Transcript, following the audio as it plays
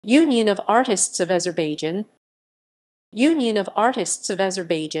Union of Artists of Azerbaijan. Union of Artists of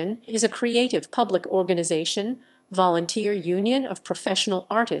Azerbaijan is a creative public organization, volunteer union of professional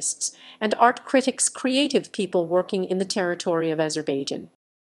artists and art critics, creative people working in the territory of Azerbaijan.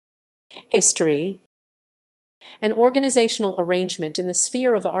 History. An organizational arrangement in the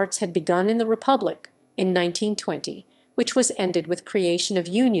sphere of arts had begun in the Republic in 1920, which was ended with creation of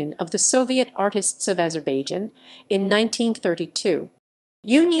Union of the Soviet Artists of Azerbaijan in 1932.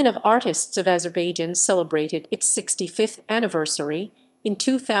 Union of Artists of Azerbaijan celebrated its 65th anniversary in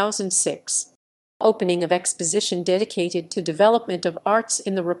 2006. Opening of exposition dedicated to development of arts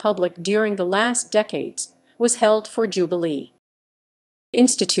in the Republic during the last decades was held for Jubilee.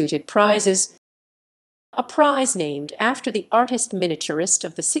 Instituted prizes. A prize named after the artist miniaturist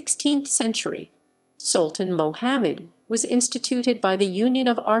of the 16th century, Sultan Mohammed, was instituted by the Union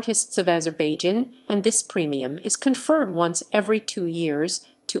of Artists of Azerbaijan, and this premium is conferred once every 2 years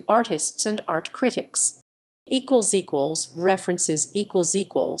to artists and art critics. References